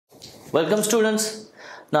Welcome students.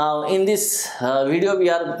 Now in this video we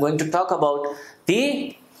are going to talk about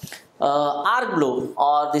the arc blow,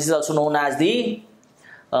 or this is also known as the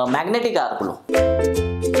magnetic arc blow.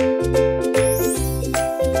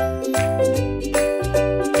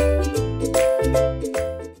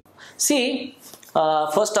 See,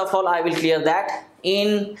 first of all I will clear that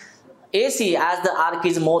in AC, as the arc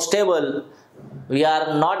is more stable, we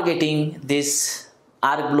are not getting this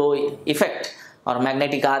arc blow effect or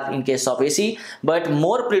magnetic arc in case of AC, but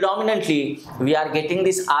more predominantly we are getting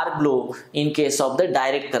this arc blow in case of the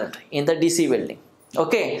direct current in the DC welding.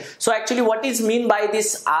 Okay, so actually what is mean by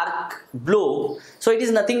this arc blow? So it is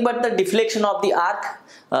nothing but the deflection of the arc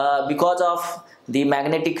because of the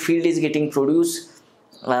magnetic field is getting produced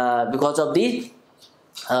because of the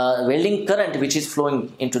welding current which is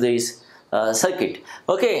flowing into this circuit.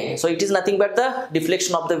 Okay, so it is nothing but the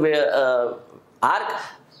deflection of the arc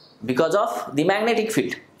because of the magnetic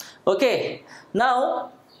field. Okay,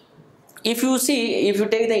 now if you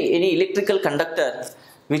take any electrical conductor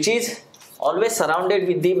which is always surrounded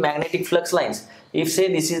with the magnetic flux lines, if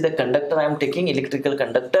say this is the conductor, I am taking electrical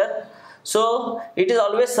conductor, so it is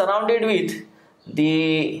always surrounded with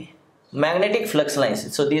the magnetic flux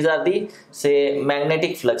lines. So these are the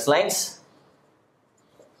magnetic flux lines.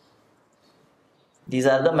 These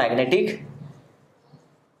are the magnetic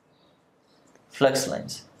flux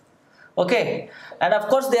lines. Okay, and of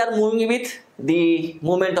course they are moving with the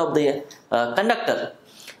movement of the conductor.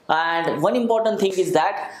 And one important thing is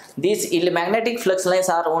that these magnetic flux lines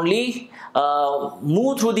are only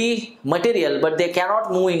move through the material, but they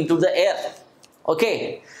cannot move into the air.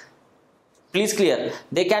 Okay, please clear,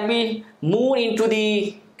 they can be moved into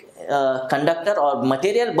the conductor or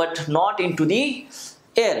material but not into the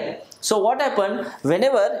air. So what happened,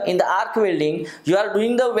 whenever in the arc welding you are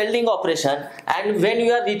doing the welding operation, and when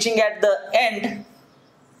you are reaching at the end,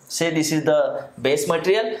 say this is the base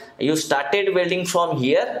material, you started welding from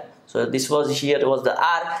here, so this was the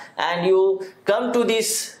arc, and you come to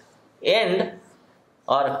this end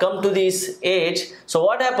or come to this edge. So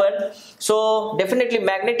what happened, so definitely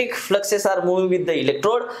magnetic fluxes are moving with the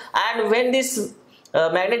electrode, and when this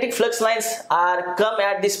magnetic flux lines are come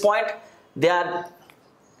at this point, they are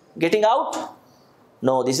getting out.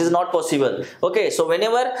 No, this is not possible. Okay, so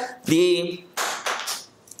whenever the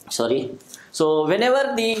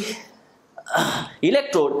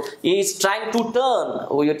electrode is trying to turn,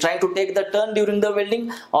 or you're trying to take the turn during the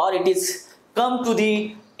welding, or it is come to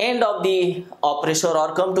the end of the pressure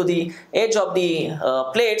or come to the edge of the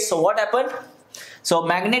plate, so what happened, so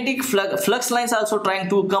magnetic flux lines also trying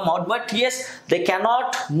to come out, but yes, they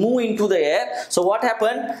cannot move into the air. So what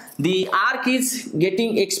happened, the arc is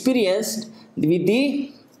getting experienced with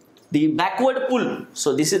the backward pull.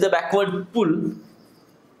 So this is the backward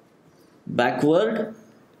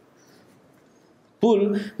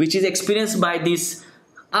pull which is experienced by this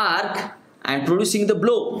arc and producing the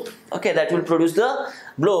blow. Okay, that will produce the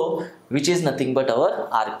blow which is nothing but our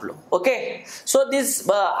arc blow. Okay, so this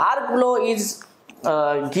arc blow is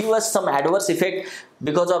give us some adverse effect.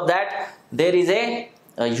 Because of that, there is a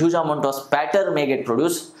huge amount of spatter may get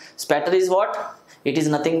produced. Spatter is what? It is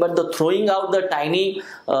nothing but the throwing out the tiny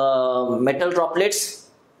metal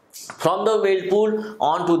droplets from the weld pool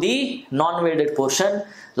onto the non-welded portion,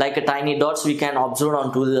 like a tiny dots we can observe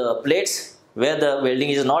onto the plates where the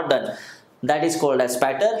welding is not done. That is called as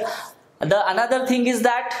spatter. Another thing is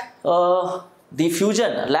that the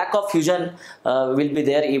fusion, lack of fusion will be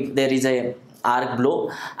there if there is a arc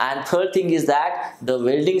blow. And third thing is that the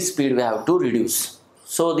welding speed we have to reduce.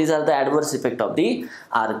 So these are the adverse effect of the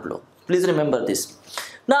arc blow. Please remember this.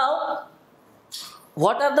 Now,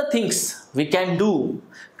 what are the things we can do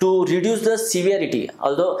to reduce the severity?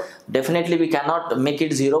 Although definitely we cannot make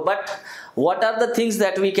it zero, but what are the things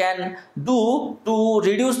that we can do to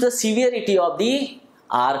reduce the severity of the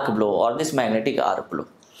arc blow or this magnetic arc blow?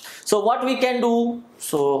 So what we can do,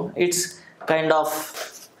 so it's kind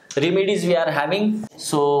of remedies we are having.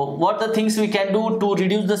 So what the things we can do to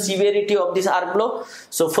reduce the severity of this arc blow?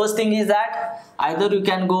 So first thing is that either you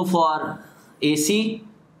can go for AC,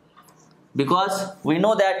 because we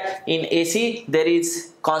know that in AC there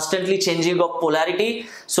is constantly changing of polarity,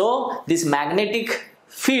 so this magnetic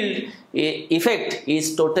field effect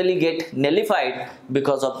is totally get nullified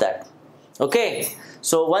because of that. Okay,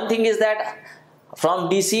 so one thing is that from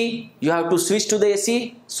DC you have to switch to the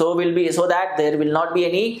AC, so that there will not be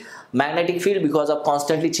any magnetic field because of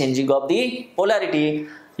constantly changing of the polarity.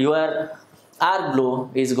 Your arc blow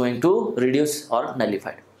is going to reduce or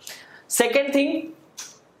nullified. Second thing,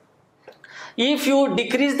 if you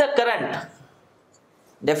decrease the current,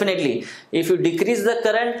 definitely if you decrease the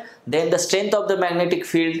current, then the strength of the magnetic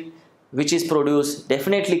field which is produced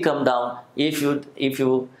definitely come down if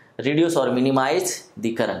you reduce or minimize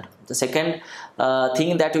the current. The second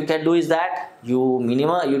thing that you can do is that you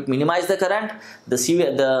minimize the current, the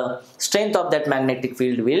strength of that magnetic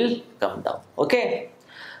field will come down. Okay.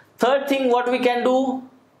 Third thing what we can do,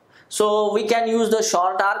 so we can use the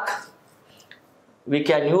short arc. We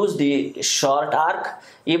can use the short arc.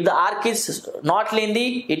 If the arc is not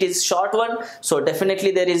lengthy, it is short one, so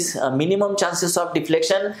definitely there is a minimum chances of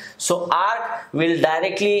deflection. So arc will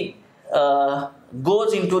directly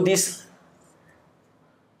goes into this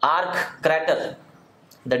arc crater.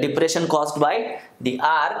 The depression caused by the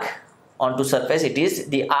arc onto surface, it is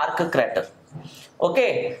the arc crater.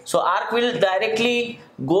 Okay, so arc will directly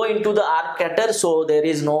go into the arc crater, so there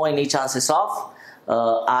is no any chances of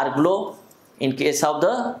arc glow in case of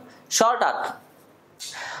the short arc.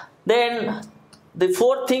 Then the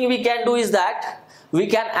fourth thing we can do is that we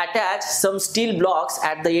can attach some steel blocks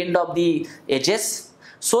at the end of the edges,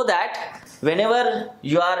 so that whenever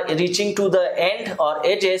you are reaching to the end or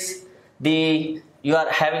edges, you are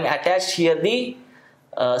having attached here the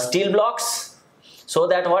steel blocks, so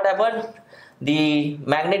that what happened, the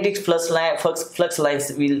magnetic flux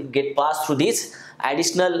lines will get passed through these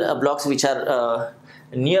additional blocks which are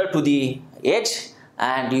near to the edge,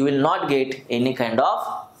 and you will not get any kind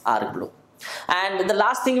of arc glow. And the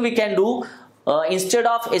last thing we can do, instead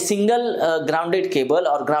of a single grounded cable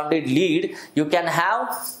or grounded lead, you can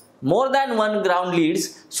have more than one ground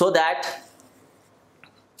leads, so that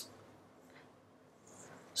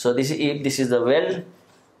this is the weld,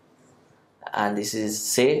 and this is,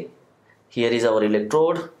 say, here is our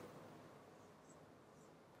electrode,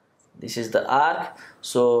 this is the arc.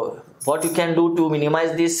 So what you can do to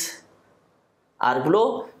minimize this arc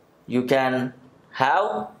glow, you can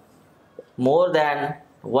have more than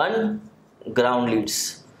one ground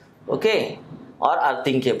leads, okay, or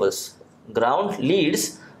earthing cables, ground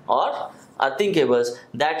leads or earthing cables.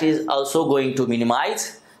 That is also going to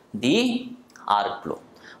minimize the arc glow.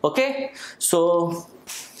 Okay, so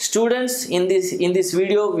students, in this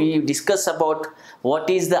video we discuss about what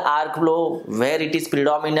is the arc glow, where it is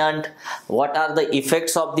predominant, what are the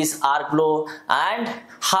effects of this arc glow, and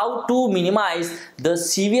how to minimize the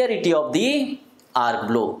severity of the arc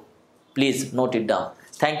glow. Please note it down.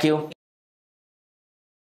 Thank you.